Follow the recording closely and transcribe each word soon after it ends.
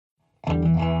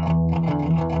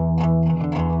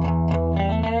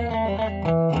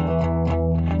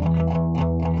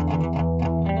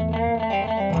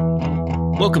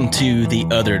Welcome to the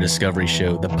Other Discovery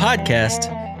Show, the podcast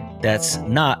that's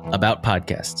not about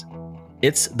podcasts.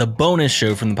 It's the bonus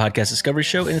show from the Podcast Discovery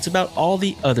Show, and it's about all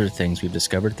the other things we've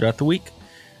discovered throughout the week.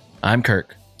 I'm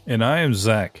Kirk. And I am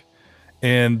Zach.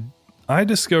 And I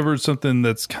discovered something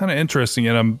that's kind of interesting,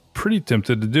 and I'm pretty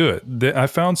tempted to do it. I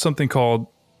found something called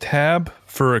Tab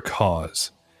for a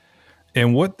Cause.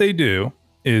 And what they do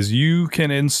is you can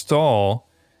install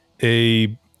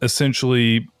a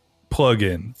essentially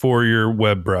plugin for your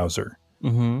web browser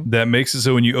that makes it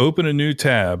so when you open a new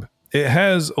tab, it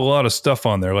has a lot of stuff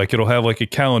on there. Like it'll have like a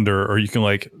calendar, or you can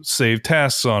like save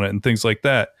tasks on it and things like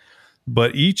that.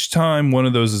 But each time one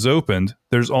of those is opened,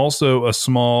 there's also a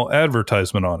small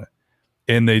advertisement on it.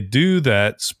 And they do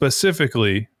that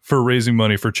specifically for raising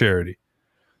money for charity.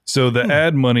 So the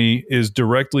ad money is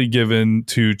directly given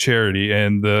to charity,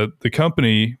 and the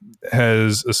company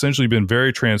has essentially been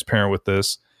very transparent with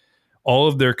this. All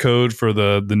of their code for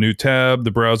the new tab,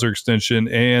 the browser extension,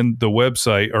 and the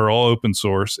website are all open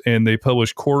source, and they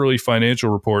publish quarterly financial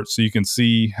reports so you can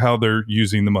see how they're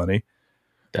using the money.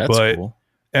 That's cool.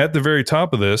 At the very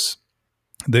top of this,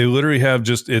 they literally have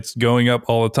just, it's going up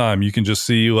all the time. You can just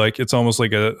see, like, it's almost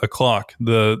like a clock.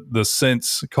 The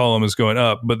cents column is going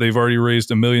up, but they've already raised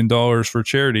 $1 million for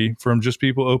charity from just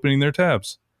people opening their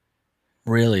tabs.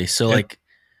 Really? So like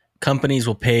companies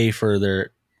will pay for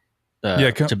their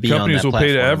to be companies on that will pay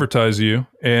to platform. advertise you,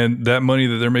 and that money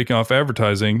that they're making off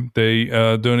advertising, they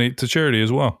donate to charity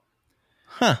as well.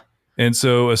 Huh. And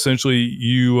so essentially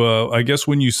you, I guess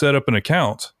when you set up an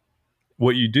account,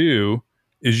 what you do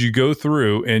is you go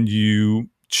through and you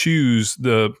choose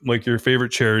your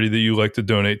favorite charity that you like to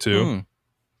donate to.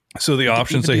 So the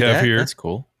options they have here, that's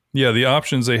cool. Yeah, the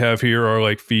options they have here are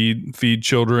like feed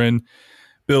children,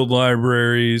 build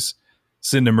libraries,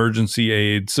 send emergency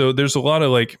aid. So there's a lot of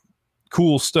like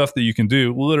cool stuff that you can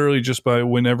do literally just by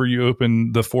whenever you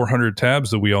open the 400 tabs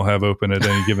that we all have open at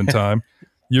any given time.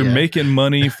 You're making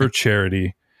money for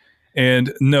charity.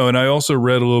 And I also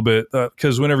read a little bit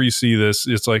because whenever you see this,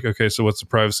 it's like, okay, so what's the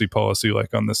privacy policy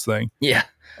like on this thing? Yeah.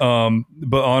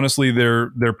 But honestly,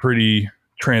 they're pretty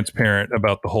transparent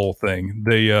about the whole thing.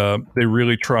 They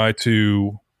really try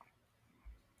to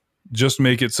just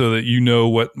make it so that you know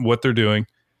what they're doing,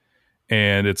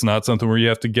 and it's not something where you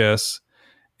have to guess.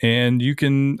 And you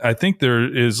can, I think there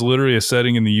is literally a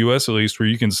setting in the US at least where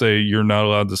you can say you're not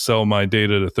allowed to sell my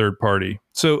data to third party.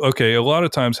 So, okay, a lot of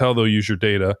times how they'll use your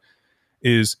data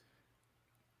is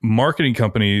marketing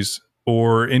companies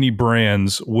or any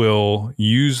brands will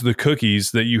use the cookies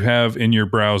that you have in your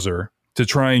browser to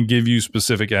try and give you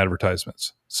specific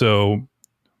advertisements. So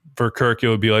for Kirk, it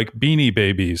would be like Beanie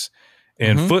Babies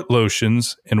and foot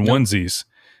lotions and onesies.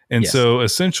 And so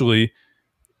essentially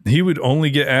he would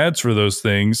only get ads for those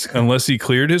things unless he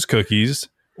cleared his cookies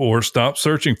or stopped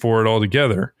searching for it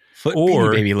altogether.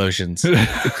 Beanie Baby lotions.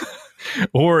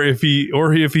 or if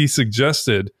he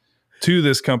suggested to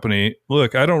this company,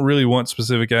 look, I don't really want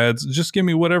specific ads. Just give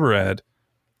me whatever ad.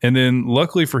 And then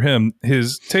luckily for him,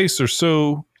 his tastes are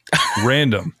so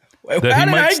random that he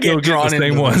might still get the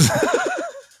same ones.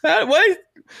 What?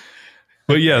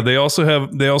 But yeah, they also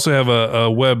have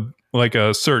a web, like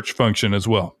a search function as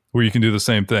well, where you can do the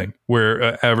same thing,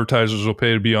 where advertisers will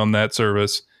pay to be on that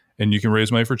service, and you can raise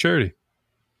money for charity.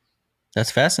 That's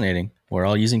fascinating. We're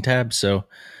all using tabs, so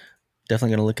definitely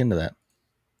going to look into that.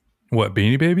 What,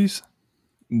 Beanie Babies?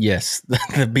 Yes, the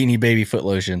Beanie Baby foot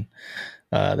lotion.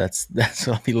 That's what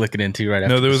I'll be looking into right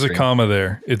after. No, there was stream. a comma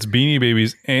there. It's Beanie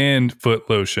Babies and foot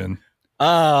lotion.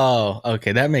 Oh,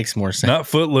 okay, that makes more sense. Not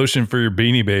foot lotion for your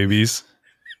Beanie Babies.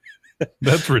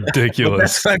 That's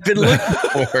ridiculous. That's what I've been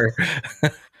looking for.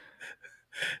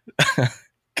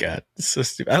 God, this is so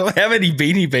stupid. I don't have any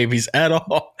Beanie Babies at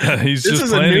all. He's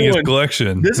just planning his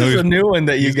collection. This is a new one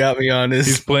that you got me on.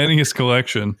 He's planning his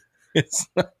collection. It's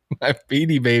my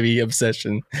Beanie Baby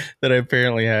obsession that I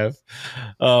apparently have.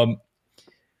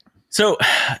 So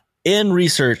in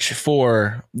research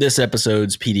for this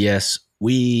episode's PDS,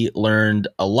 we learned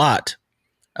a lot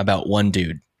about one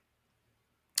dude.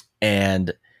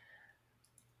 And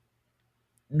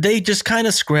they just kind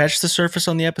of scratched the surface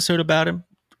on the episode about him.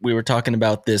 We were talking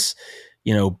about this,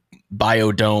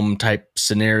 biodome type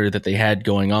scenario that they had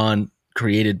going on,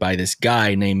 created by this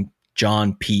guy named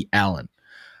John P. Allen.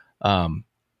 And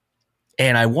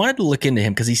I wanted to look into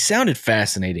him because he sounded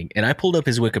fascinating. And I pulled up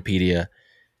his Wikipedia,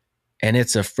 and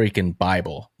it's a freaking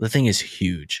Bible. The thing is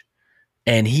huge.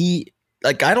 And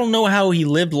I don't know how he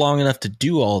lived long enough to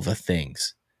do all the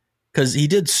things, because he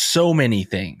did so many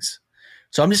things.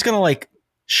 So I'm just going to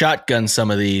shotgun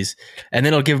some of these, and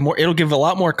then it'll give a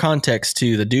lot more context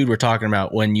to the dude we're talking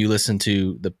about when you listen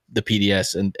to the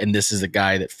PDS, and this is the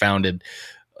guy that founded,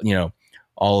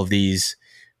 all of these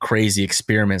crazy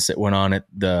experiments that went on at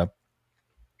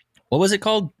what was it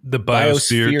called? The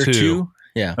Biosphere 2.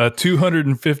 Yeah. A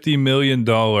 $250 million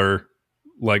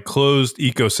like closed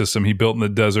ecosystem he built in the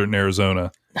desert in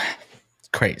Arizona. It's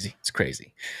crazy. It's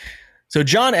crazy. So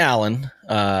John Allen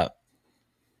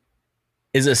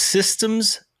is a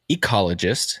systems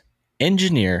ecologist,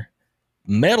 engineer,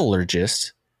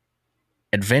 metallurgist,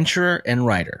 adventurer, and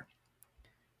writer.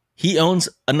 He owns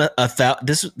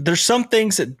there's some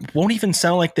things that won't even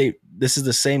sound like this is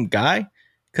the same guy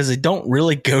because they don't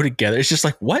really go together. It's just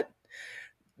like, what?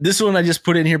 This one I just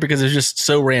put in here because it's just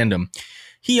so random.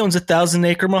 He owns a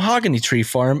 1,000-acre mahogany tree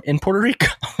farm in Puerto Rico.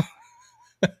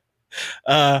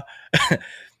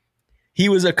 He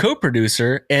was a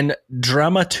co-producer and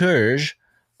dramaturge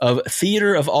of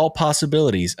Theater of All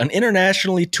Possibilities, an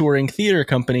internationally touring theater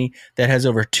company that has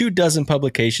over 24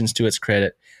 publications to its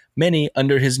credit, many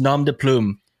under his nom de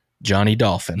plume, Johnny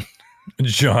Dolphin.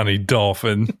 Johnny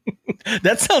Dolphin.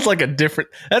 That sounds like a different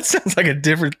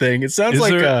thing. It sounds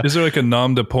is there like a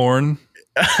nom de porn?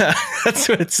 That's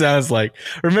what it sounds like.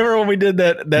 Remember when we did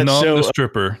that nom show? De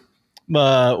stripper.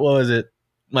 What was it?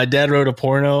 My Dad Wrote a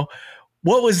Porno.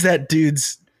 What was that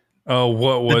dude's? Oh,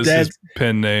 what was his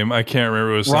pen name? I can't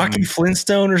remember. It was Rocky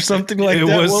Flintstone or something like that.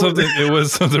 It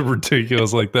was something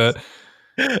ridiculous like that.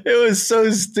 It was so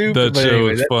stupid. That show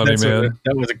was funny, man.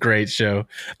 That was a great show.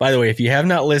 By the way, if you have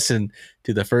not listened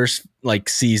to the first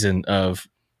season of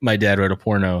My Dad Wrote a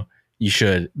Porno, you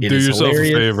should. Do yourself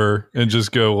hilarious. A favor and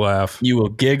just go laugh. You will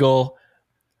giggle,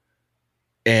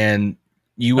 and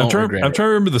you won't regret it. I'm trying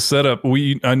to remember the setup.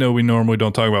 I know we normally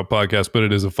don't talk about podcasts, but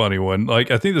it is a funny one. Like,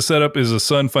 I think the setup is a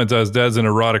son finds out his dad's an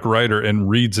erotic writer and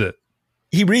reads it.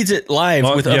 He reads it live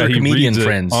with other comedian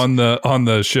friends on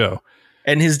the show.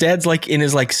 And his dad's in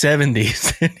his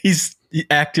 70s, and he's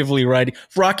actively writing.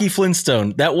 Rocky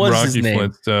Flintstone. That was his name. Rocky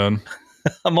Flintstone.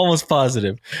 I'm almost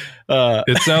positive.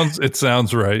 It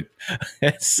sounds right.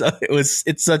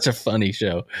 It's such a funny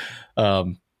show,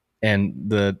 and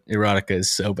the erotica is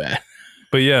so bad.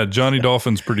 But yeah, Johnny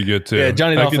Dolphin's pretty good too. Yeah,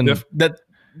 Johnny Dolphin.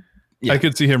 I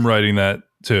could see him writing that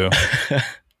too.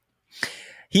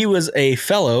 He was a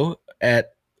fellow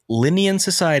at Linnean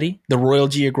Society, the Royal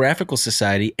Geographical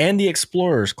Society, and the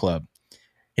Explorers Club.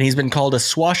 And he's been called a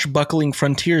swashbuckling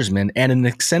frontiersman and an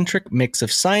eccentric mix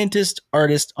of scientist,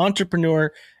 artist,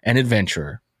 entrepreneur, and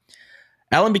adventurer.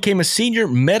 Allen became a senior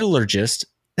metallurgist.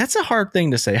 That's a hard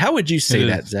thing to say. How would you say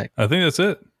that, Zach? I think that's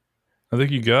it. I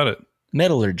think you got it.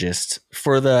 Metallurgist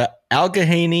for the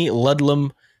Allegheny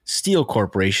Ludlam Steel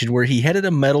Corporation, where he headed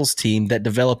a metals team that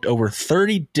developed over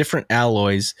 30 different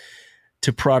alloys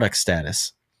to product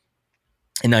status.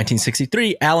 In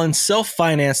 1963, Allen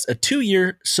self-financed a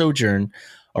 2-year sojourn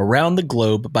around the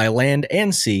globe by land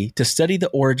and sea to study the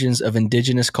origins of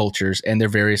indigenous cultures and their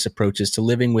various approaches to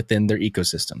living within their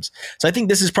ecosystems. So I think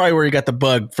this is probably where he got the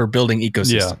bug for building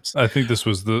ecosystems. Yeah, I think this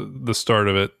was the start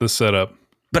of it, the setup.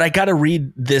 But I got to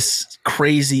read this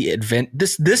crazy event.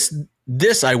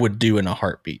 This I would do in a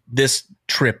heartbeat. This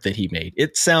trip that he made.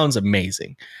 It sounds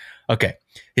amazing. Okay.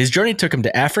 His journey took him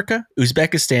to Africa,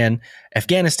 Uzbekistan,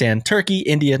 Afghanistan, Turkey,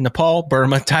 India, Nepal,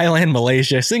 Burma, Thailand,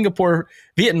 Malaysia, Singapore,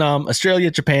 Vietnam,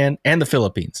 Australia, Japan, and the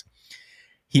Philippines.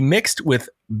 He mixed with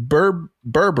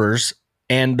Berbers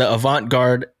and the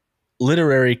avant-garde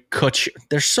literary couture.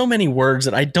 There's so many words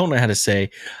that I don't know how to say.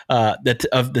 Of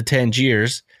the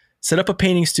Tangiers, set up a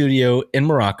painting studio in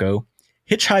Morocco,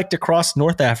 hitchhiked across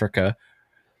North Africa,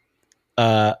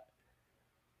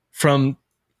 from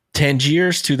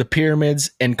Tangiers to the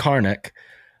pyramids and Karnak,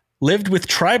 lived with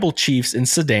tribal chiefs in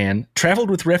Sudan, traveled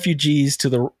with refugees to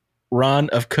the Rann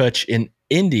of Kutch in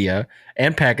India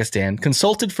and Pakistan,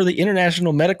 consulted for the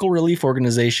International Medical Relief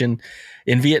Organization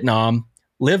in Vietnam,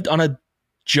 lived on a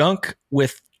junk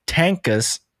with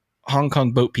Tankas, Hong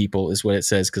Kong boat people is what it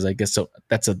says, because I guess so.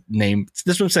 That's a name.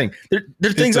 That's what I'm saying. There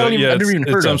are things I've never even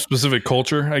heard of. Some specific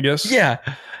culture, I guess. Yeah.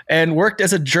 And worked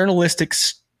as a journalistic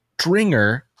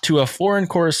stringer to a foreign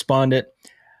correspondent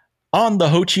on the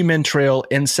Ho Chi Minh Trail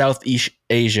in Southeast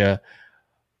Asia,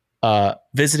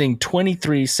 visiting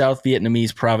 23 South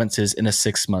Vietnamese provinces in a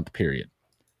 6-month period.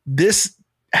 This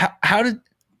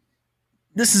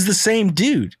is the same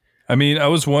dude. I mean, I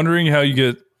was wondering how you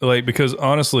get, because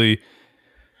honestly,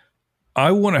 I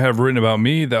want to have written about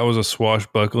me that was a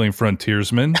swashbuckling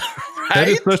frontiersman. Right? That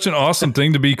is such an awesome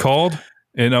thing to be called.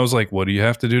 And I was like, what do you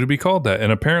have to do to be called that?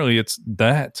 And apparently it's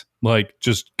that.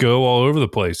 Just go all over the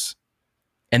place.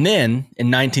 And then in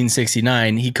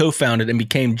 1969, he co-founded and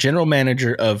became general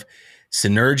manager of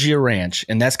Synergia Ranch.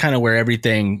 And that's kind of where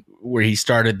he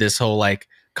started this whole like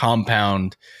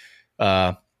compound,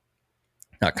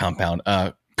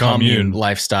 commune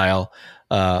lifestyle.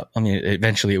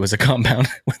 Eventually it was a compound.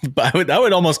 I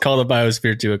would almost call the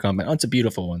Biosphere 2 a compound. Oh, it's a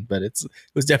beautiful one, but it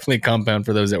was definitely a compound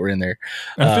for those that were in there.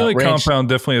 I feel like compound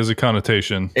definitely has a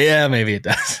connotation. Yeah, maybe it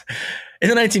does. In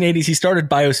the 1980s, he started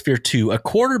Biosphere 2, a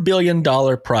 $250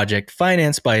 million project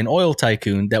financed by an oil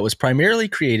tycoon that was primarily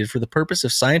created for the purpose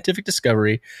of scientific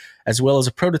discovery, as well as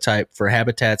a prototype for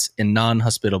habitats in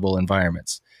non-hospitable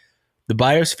environments. The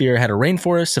Biosphere had a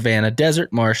rainforest, savanna,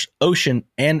 desert, marsh, ocean,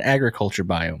 and agriculture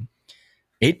biome.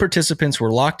 8 participants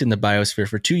were locked in the Biosphere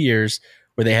for 2 years,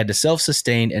 where they had to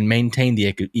self-sustain and maintain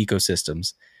the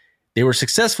ecosystems. They were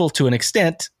successful to an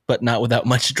extent, but not without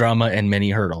much drama and many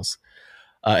hurdles.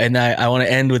 And I want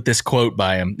to end with this quote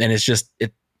by him, and it's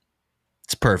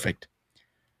perfect.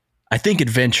 I think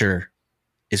adventure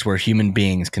is where human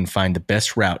beings can find the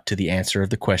best route to the answer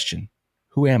of the question,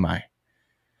 who am I?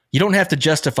 You don't have to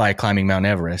justify climbing Mount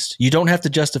Everest. You don't have to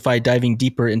justify diving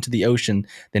deeper into the ocean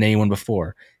than anyone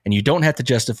before. And you don't have to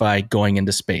justify going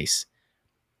into space.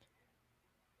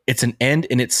 It's an end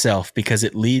in itself because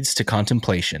it leads to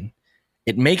contemplation.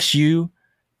 It takes you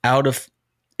out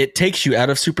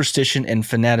of superstition and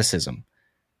fanaticism.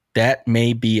 That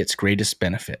may be its greatest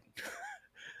benefit.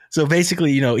 So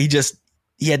basically, he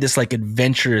had this like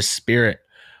adventurous spirit.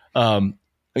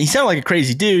 He sounded like a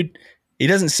crazy dude. He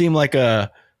doesn't seem like an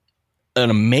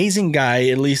amazing guy,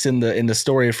 at least in the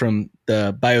story from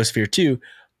the Biosphere 2,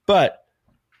 but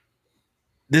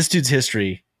this dude's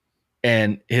history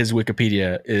and his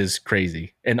Wikipedia is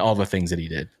crazy, and all the things that he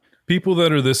did. People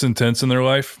that are this intense in their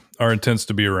life are intense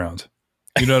to be around.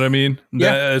 You know what I mean?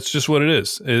 Yeah. It's just what it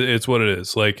is. It's what it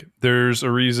is. Like, there's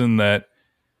a reason that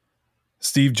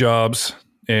Steve Jobs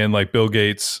and like Bill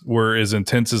Gates were as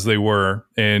intense as they were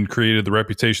and created the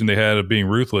reputation they had of being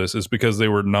ruthless, is because they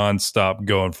were nonstop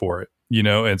going for it.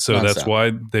 And so that's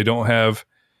why they don't have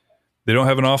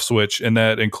an off switch, and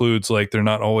that includes like they're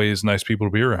not always nice people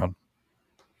to be around.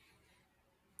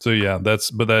 So yeah,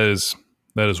 that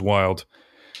is wild.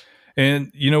 And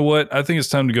you know what? I think it's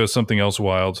time to go something else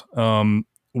wild.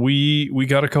 We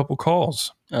got a couple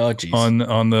calls on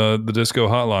the Disco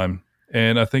Hotline,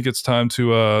 and I think it's time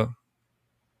to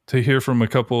hear from a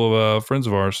couple of friends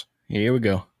of ours. Here we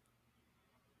go.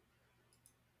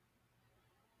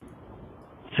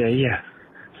 Say yes.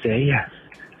 Say yes.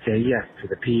 Say yes to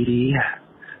the PDF.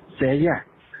 Say yes.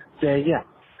 Say yes.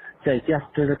 Say yes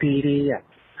to the PDF.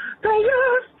 Say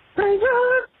yes. Say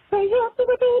yes. Say yes to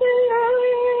the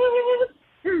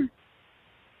PDF.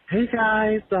 Hey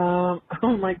guys.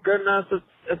 Oh my goodness.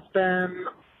 It's been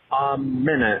a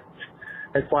minute.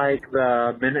 It's like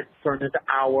the minutes turned into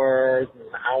hours,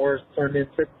 and the hours turned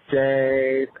into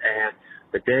days, and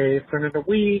the days turn into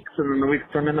weeks, and then the weeks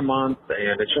turn into months,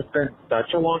 and it's just been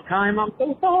such a long time. I'm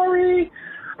so sorry.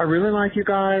 I really like you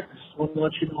guys. I just wanted to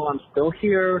let you know I'm still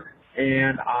here,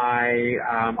 and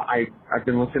I've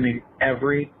been listening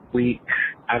every week.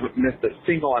 I haven't missed a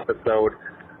single episode.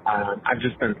 I've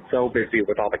just been so busy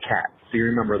with all the cats. So you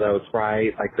remember those,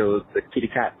 right? Like the kitty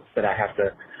cats that I have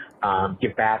to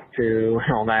get back to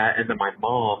and all that. And then my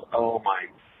mom, oh my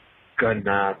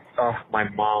goodness. Oh, my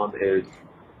mom is...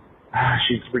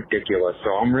 she's ridiculous.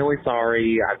 So I'm really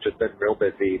sorry. I've just been real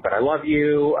busy, but I love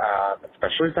you,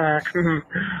 especially Zach.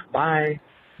 Bye.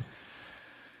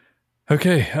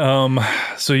 Okay.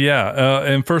 So yeah.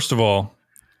 And first of all,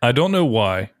 I don't know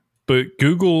why, but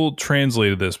Google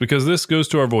translated this, because this goes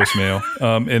to our voicemail,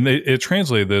 and it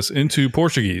translated this into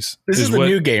Portuguese. This is the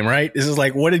new game, right? This is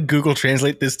like, what did Google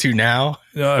translate this to now?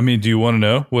 I mean, do you want to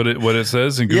know what it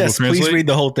says in Google Translate? Yes, please read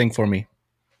the whole thing for me.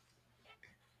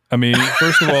 I mean,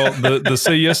 first of all, the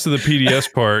say yes to the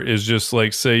PDS part is just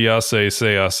like say ya say.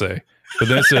 But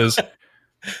then it says,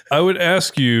 I would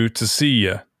ask you to see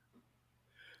ya.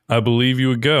 I believe you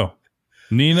would go.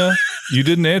 Nina, you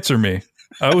didn't answer me.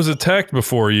 I was attacked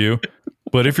before you,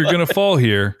 but if you're going to fall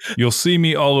here, you'll see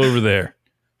me all over there.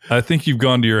 I think you've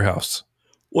gone to your house.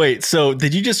 Wait, so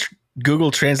did you just Google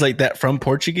translate that from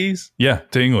Portuguese? Yeah,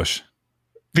 to English.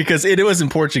 Because it was in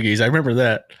Portuguese. I remember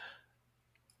that.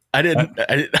 I didn't.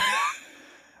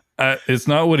 It's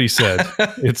not what he said.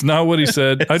 It's not what he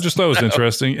said. I just thought it was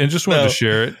interesting and just wanted to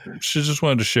share it. She just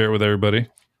wanted to share it with everybody.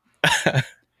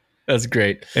 That's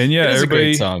great. And yeah,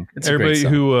 everybody, everybody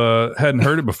who hadn't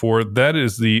heard it before, that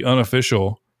is the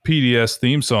unofficial PDS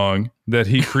theme song that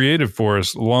he created for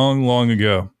us long, long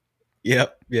ago.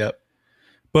 Yep.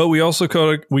 But we also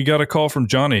got a call from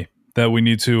Johnny that we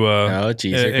need to. Oh,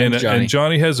 geez. And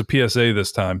Johnny has a PSA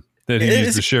this time that he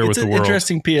needs to share with the world.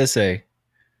 Interesting PSA.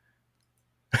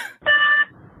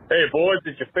 Hey, boys,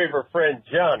 it's your favorite friend,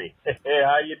 Johnny. Hey,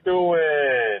 how you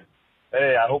doing?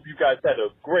 Hey, I hope you guys had a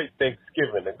great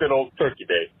Thanksgiving, a good old turkey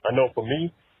day. I know for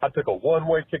me, I took a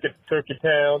one-way ticket to Turkey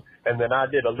Town, and then I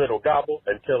did a little gobble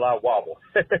until I wobble.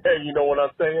 You know what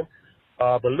I'm saying?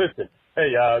 But listen,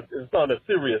 hey, it's on a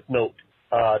serious note.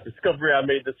 Discovery I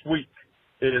made this week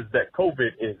is that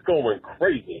COVID is going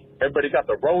crazy. Everybody got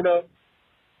the Rona,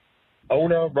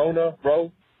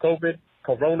 COVID,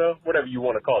 Corona, whatever you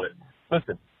want to call it.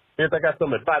 Listen, I got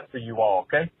some advice for you all,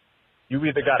 okay? You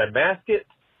either got to mask it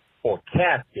or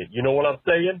casket. You know what I'm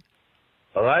saying?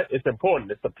 All right? It's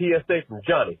important. It's a PSA from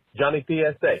Johnny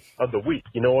PSA of the week.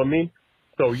 You know what I mean?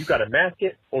 So you got to mask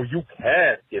it or you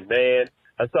cast it, man.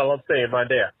 That's all I'm saying right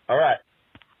there. All right.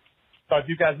 Talk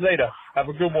to you guys later. Have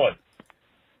a good one.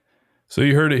 So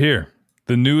you heard it here.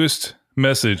 The newest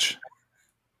message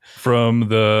from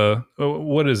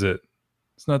what is it?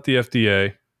 It's not the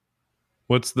FDA.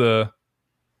 What's the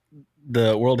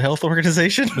World Health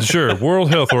Organization? Sure,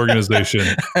 World Health Organization.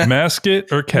 Mask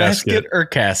it or casket. Masket or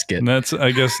casket. And that's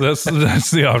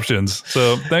the options.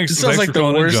 So thanks. It sounds like for the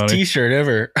calling in, worst Johnny. T-shirt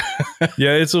ever.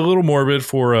 Yeah, it's a little morbid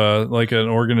for like an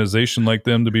organization like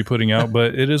them to be putting out,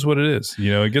 but it is what it is.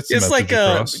 You know, it gets the It's message like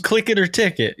across. Click it or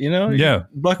ticket. You know, Yeah,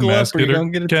 buckle up or you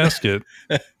don't get a casket.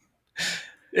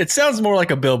 It sounds more like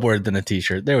a billboard than a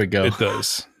T-shirt. There we go. It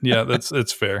does. Yeah,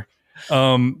 it's fair.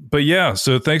 But yeah,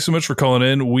 so thanks so much for calling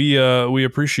in. We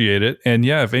appreciate it. And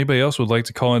yeah, if anybody else would like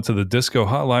to call into the Disco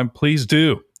Hotline, please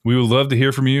do. We would love to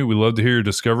hear from you. We love to hear your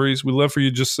discoveries. We'd love for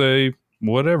you to just say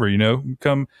whatever, you know,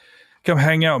 come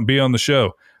hang out and be on the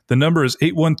show. The number is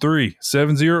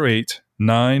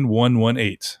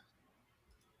 813-708-9118.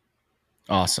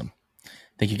 Awesome.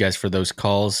 Thank you guys for those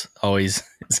calls.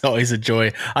 It's always a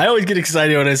joy. I always get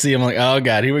excited when I see them. I'm like, oh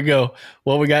God, here we go.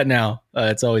 What we got now?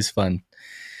 It's always fun.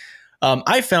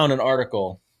 I found an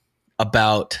article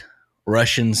about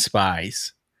Russian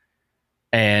spies,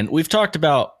 and we've talked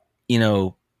about, you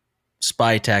know,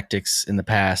 spy tactics in the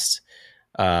past.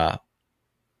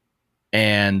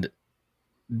 And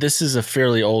this is a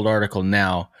fairly old article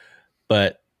now,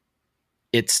 but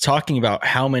it's talking about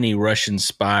how many Russian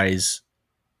spies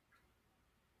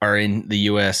are in the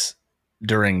U.S.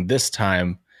 during this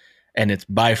time, and it's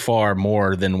by far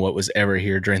more than what was ever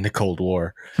here during the Cold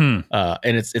War. And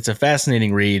it's a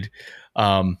fascinating read.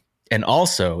 And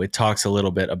also it talks a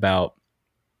little bit about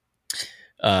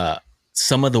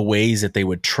some of the ways that they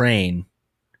would train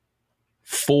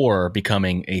for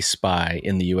becoming a spy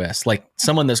in the U.S., like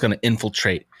someone that's going to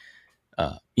infiltrate,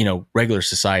 regular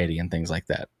society and things like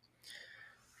that.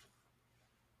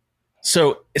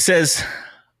 So it says,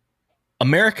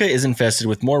 America is infested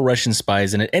with more Russian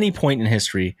spies than at any point in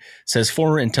history, says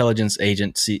former intelligence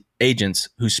agents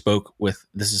who spoke with,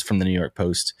 this is from the New York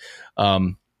Post,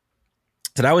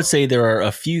 that I would say there are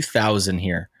a few thousand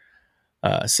here,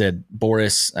 said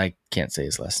Boris, I can't say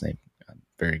his last name,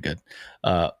 very good.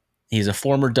 He's a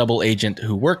former double agent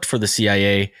who worked for the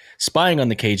CIA, spying on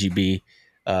the KGB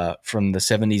from the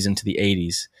 70s into the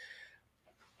 80s.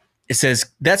 It says,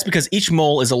 that's because each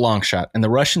mole is a long shot, and the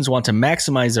Russians want to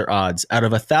maximize their odds. Out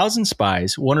of 1,000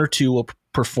 spies, one or two will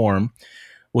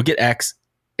get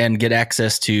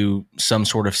access to some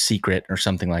sort of secret or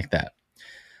something like that.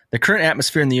 The current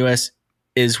atmosphere in the U.S.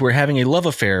 is we're having a love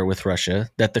affair with Russia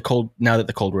now that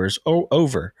the Cold War is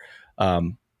over.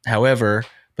 However,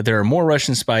 but there are more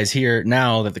Russian spies here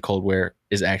now that the Cold War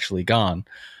is actually gone.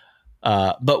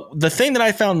 But the thing that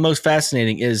I found most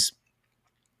fascinating is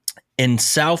in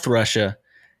South Russia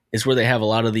is where they have a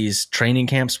lot of these training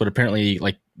camps, but apparently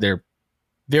like they're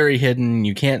very hidden.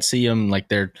 You can't see them. Like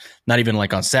they're not even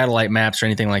like on satellite maps or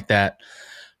anything like that.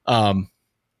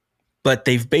 But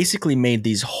they've basically made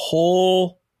these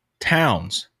whole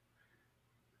towns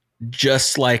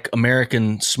just like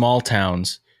American small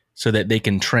towns so that they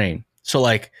can train. So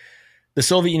like the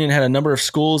Soviet Union had a number of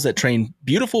schools that trained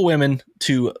beautiful women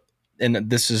to, and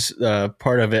this is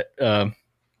part of it.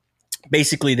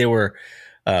 Basically, they were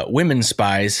women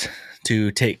spies to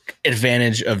take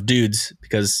advantage of dudes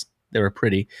because they were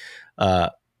pretty.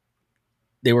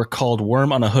 They were called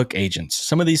worm on a hook agents.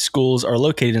 Some of these schools are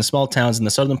located in small towns in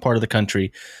the southern part of the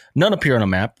country. None appear on a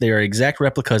map. They are exact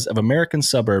replicas of American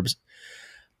suburbs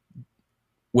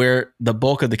where the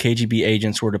bulk of the KGB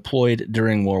agents were deployed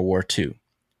during World War II.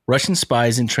 Russian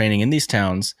spies in training in these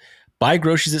towns buy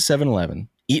groceries at 7-Eleven,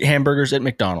 eat hamburgers at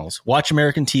McDonald's, watch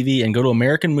American TV and go to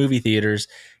American movie theaters,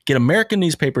 get American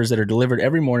newspapers that are delivered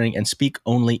every morning, and speak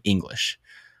only English.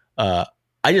 I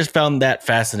just found that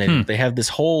fascinating. They have this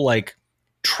whole like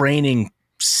training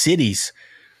cities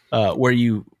where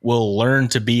you will learn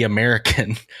to be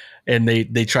American, and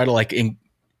they try to like,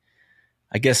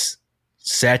 I guess,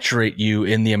 saturate you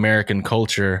in the American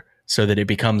culture so that it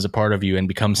becomes a part of you and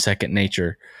becomes second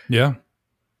nature. Yeah.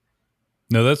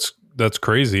 No, that's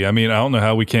crazy. I mean, I don't know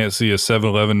how we can't see a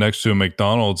 7-Eleven next to a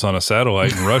McDonald's on a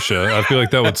satellite in Russia. I feel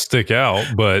like that would stick out,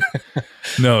 but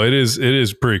no, it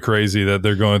is pretty crazy that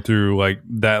they're going through like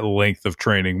that length of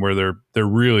training where they're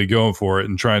really going for it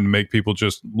and trying to make people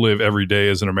just live every day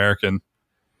as an American.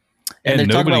 And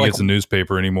nobody gets a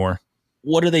newspaper anymore.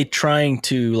 What are they trying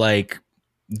to like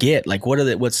get? Like,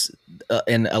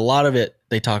 and a lot of it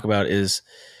they talk about is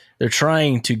they're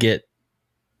trying to get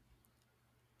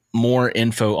more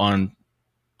info on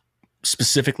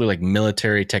specifically like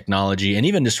military technology and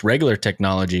even just regular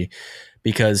technology,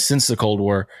 because since the Cold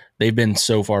War, they've been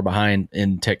so far behind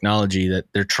in technology that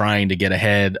they're trying to get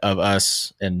ahead of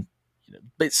us. And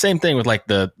but same thing with like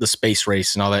the space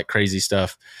race and all that crazy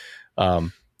stuff.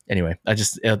 Anyway, I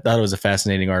thought it was a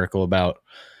fascinating article about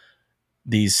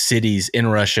these cities in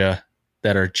Russia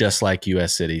that are just like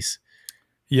U.S. cities.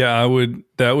 Yeah,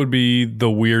 that would be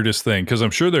the weirdest thing, because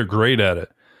I'm sure they're great at it.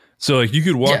 So like you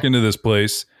could walk into this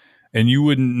place and you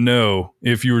wouldn't know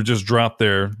if you were just dropped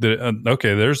there that,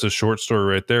 okay, there's a short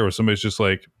story right there where somebody's just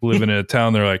like living in a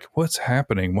town. They're like, what's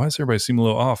happening? Why does everybody seem a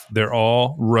little off? They're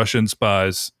all Russian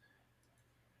spies.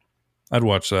 I'd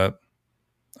watch that.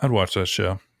 I'd watch that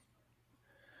show.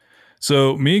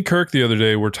 So me and Kirk the other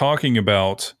day were talking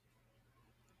about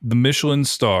the Michelin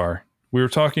star. We were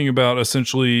talking about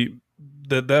essentially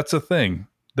that's a thing,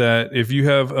 that if you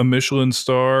have a Michelin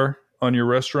star on your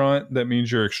restaurant, that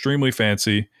means you're extremely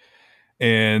fancy.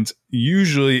 And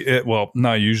usually,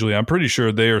 not usually, I'm pretty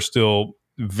sure they are still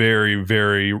very,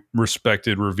 very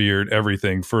respected, revered,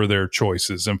 everything for their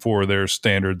choices and for their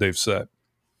standard they've set.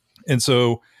 And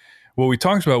so what we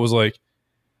talked about was like,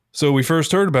 so we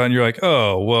first heard about it and you're like,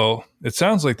 oh, well, it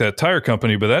sounds like that tire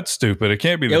company, but that's stupid. It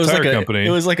can't be the tire company.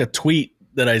 It was like a tweet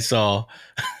that I saw.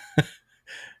 It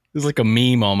was like a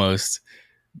meme almost.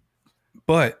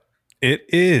 But it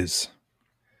is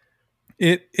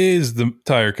the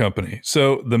tire company.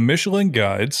 So the Michelin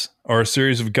Guides are a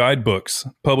series of guidebooks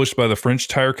published by the French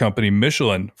tire company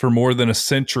Michelin for more than a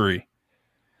century.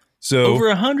 So over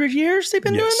 100 years they've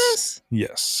been doing this?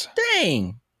 Yes.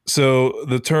 Dang. So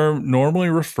the term normally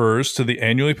refers to the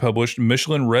annually published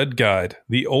Michelin Red Guide,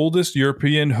 the oldest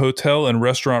European hotel and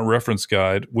restaurant reference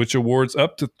guide, which awards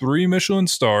up to 3 Michelin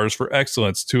stars for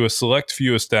excellence to a select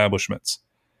few establishments.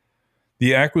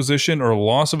 The acquisition or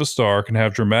loss of a star can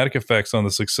have dramatic effects on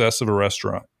the success of a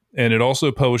restaurant. And it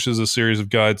also publishes a series of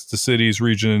guides to cities,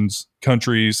 regions,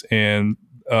 countries, and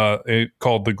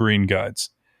called the Green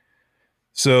Guides.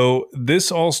 So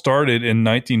this all started in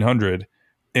 1900,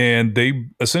 and they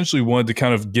essentially wanted to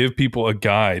kind of give people a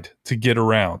guide to get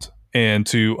around and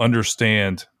to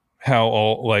understand how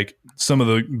all like some of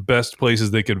the best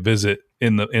places they could visit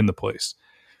in the place.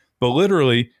 But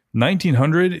literally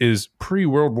 1900 is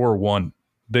pre-World War I.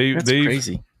 That's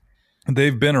crazy.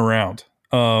 They've been around.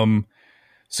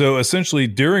 So essentially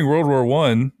during World War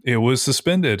I, it was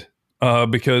suspended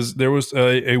because there was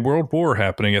a world war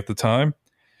happening at the time.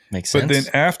 Makes sense. But then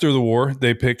after the war,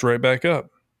 they picked right back up.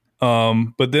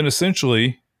 But then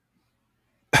essentially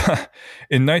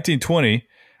in 1920,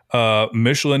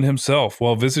 Michelin himself,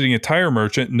 while visiting a tire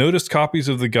merchant, noticed copies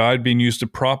of the guide being used to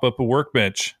prop up a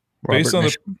workbench.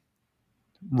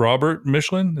 Robert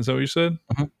Michelin? Is that what you said?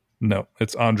 Mm-hmm. No,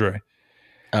 it's Andre.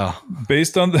 Oh.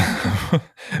 Based on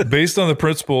the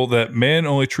principle that man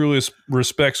only truly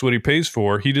respects what he pays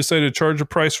for, he decided to charge a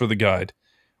price for the guide,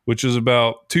 which is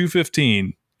about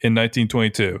 $2.15 in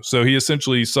 1922. So he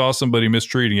essentially saw somebody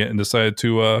mistreating it and decided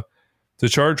to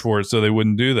charge for it, so they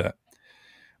wouldn't do that.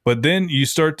 But then you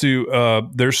start to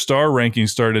their star ranking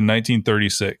started in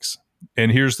 1936,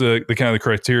 and here's the kind of the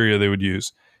criteria they would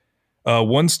use.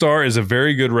 1 star is a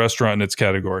very good restaurant in its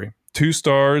category. 2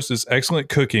 stars is excellent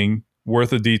cooking,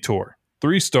 worth a detour.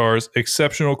 3 stars,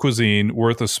 exceptional cuisine,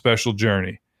 worth a special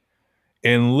journey.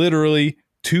 And literally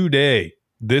today,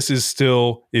 this is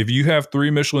still, if you have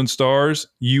 3 Michelin stars,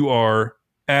 you are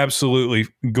absolutely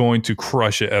going to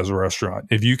crush it as a restaurant.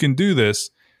 If you can do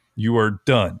this, you are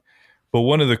done. But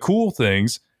one of the cool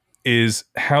things is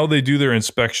how they do their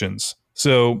inspections.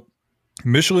 So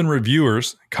Michelin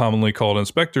reviewers, commonly called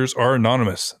inspectors, are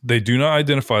anonymous. They do not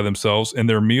identify themselves, and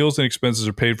their meals and expenses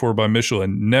are paid for by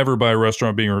Michelin, never by a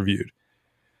restaurant being reviewed.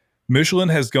 Michelin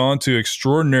has gone to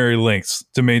extraordinary lengths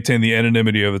to maintain the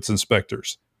anonymity of its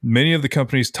inspectors. Many of the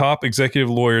company's top executive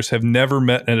lawyers have never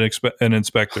met an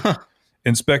inspector. Huh.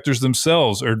 Inspectors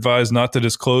themselves are advised not to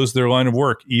disclose their line of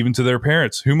work, even to their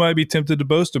parents, who might be tempted to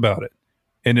boast about it.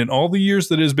 And in all the years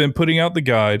that it has been putting out the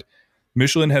guide,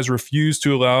 Michelin has refused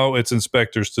to allow its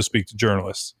inspectors to speak to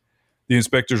journalists. The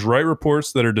inspectors write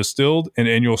reports that are distilled in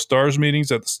annual stars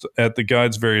meetings at the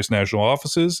guide's various national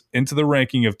offices into the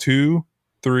ranking of 2,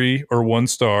 3, or 1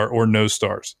 star or no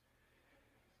stars.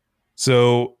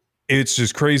 So it's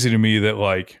just crazy to me that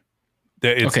like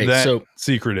that it's so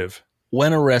secretive.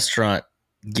 When a restaurant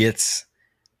gets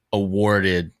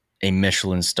awarded a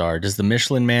Michelin star, does the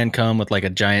Michelin man come with like a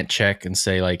giant check and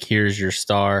say like, here's your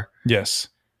star? Yes.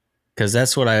 Because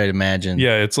that's what I would imagine.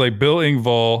 Yeah, it's like Bill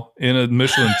Engvall in a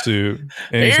Michelin suit.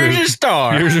 And here's your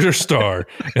star. Here's your star.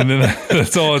 And then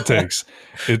that's all it takes.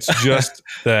 It's just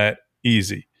that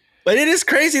easy. But it is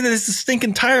crazy that it's a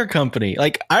stinking tire company.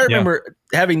 Like, I remember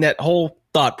having that whole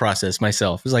thought process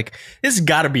myself. It was like, this has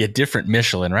got to be a different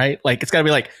Michelin, right? Like, it's got to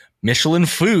be like Michelin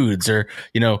Foods or,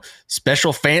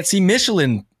 special fancy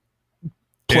Michelin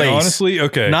place. And honestly,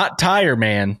 okay. Not Tire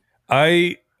Man.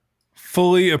 I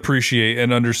fully appreciate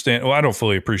and understand. Well, I don't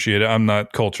fully appreciate it. I'm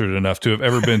not cultured enough to have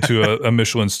ever been to a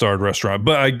Michelin starred restaurant,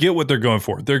 but I get what they're going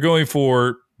for. They're going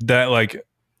for that, like,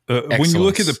 when you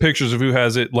look at the pictures of who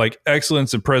has it, like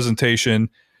excellence in presentation,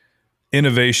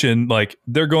 innovation, like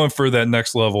they're going for that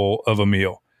next level of a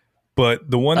meal. But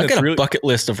the one I've that's got a really bucket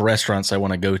list of restaurants I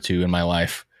want to go to in my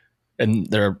life, and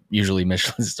they're usually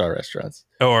Michelin star restaurants.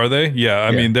 Oh, are they? Yeah.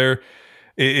 I mean,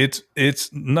 it's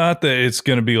not that it's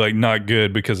going to be like not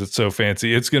good because it's so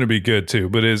fancy. It's going to be good too,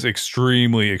 but it is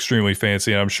extremely, extremely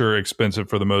fancy. And I'm sure expensive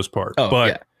for the most part.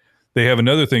 But they have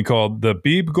another thing called the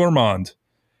Bib Gourmand,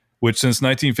 which since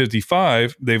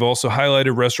 1955, they've also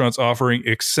highlighted restaurants offering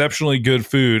exceptionally good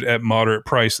food at moderate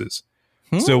prices.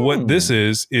 So what this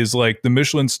is like the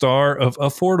Michelin star of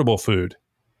affordable food.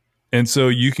 And so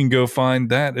you can go find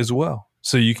that as well.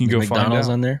 So you can go find McDonald's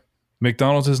on there?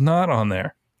 McDonald's is not on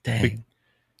there. Dang.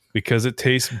 Because it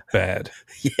tastes bad.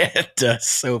 Yeah, it does.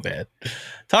 So bad.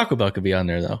 Taco Bell could be on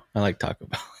there, though. I like Taco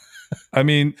Bell. I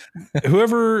mean,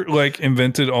 whoever like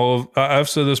invented all of, I've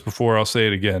said this before, I'll say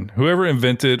it again. Whoever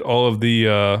invented all of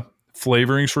the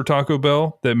flavorings for Taco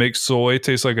Bell that makes soy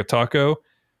taste like a taco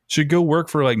should go work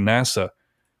for like NASA.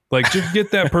 Like just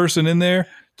get that person in there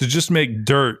to just make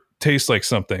dirt taste like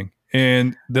something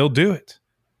and they'll do it.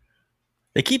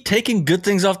 They keep taking good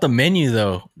things off the menu,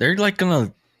 though. They're like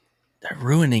they're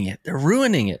ruining it. They're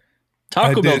ruining it.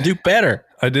 Taco Bell do better.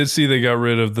 I did see they got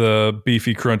rid of the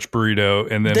beefy crunch burrito,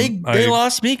 and then they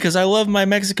lost me because I love my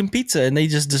Mexican pizza, and they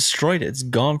just destroyed it. It's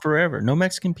gone forever. No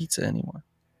Mexican pizza anymore.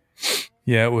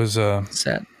 Yeah, it was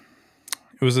sad.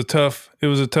 It was a tough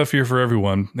year for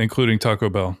everyone, including Taco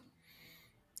Bell.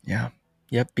 Yeah.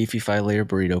 Yep. Beefy 5-layer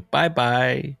burrito. Bye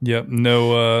bye. Yep.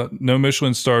 No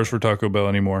Michelin stars for Taco Bell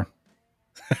anymore.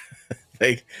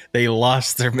 They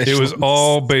lost their Michelin. It was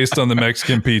all based on the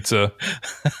Mexican pizza.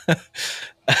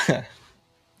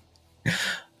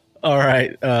 All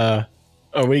right. Are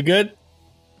we good?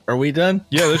 Are we done?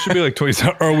 Yeah, that should be like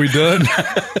 20. Are we done?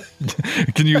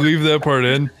 Can you leave that part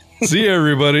in? See you,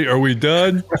 everybody. Are we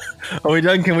done? Are we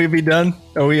done? Can we be done?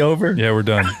 Are we over? Yeah, we're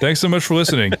done. Thanks so much for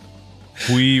listening.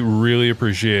 We really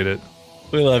appreciate it.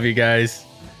 We love you guys.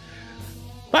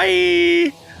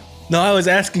 Bye. No, I was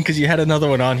asking because you had another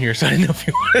one on here, so I didn't know if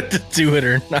you wanted to do it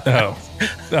or not. Oh,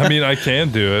 I mean, I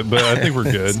can do it, but I think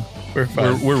we're good. We're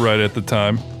fine. We're right at the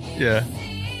time. Yeah.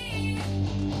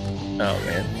 Oh,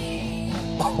 man.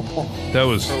 That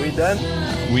was... Are we done?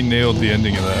 We nailed the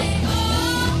ending of that.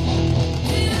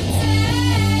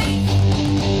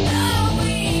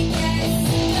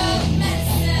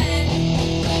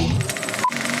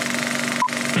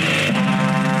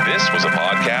 This was a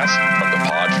podcast from the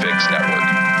Podfix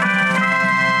Network.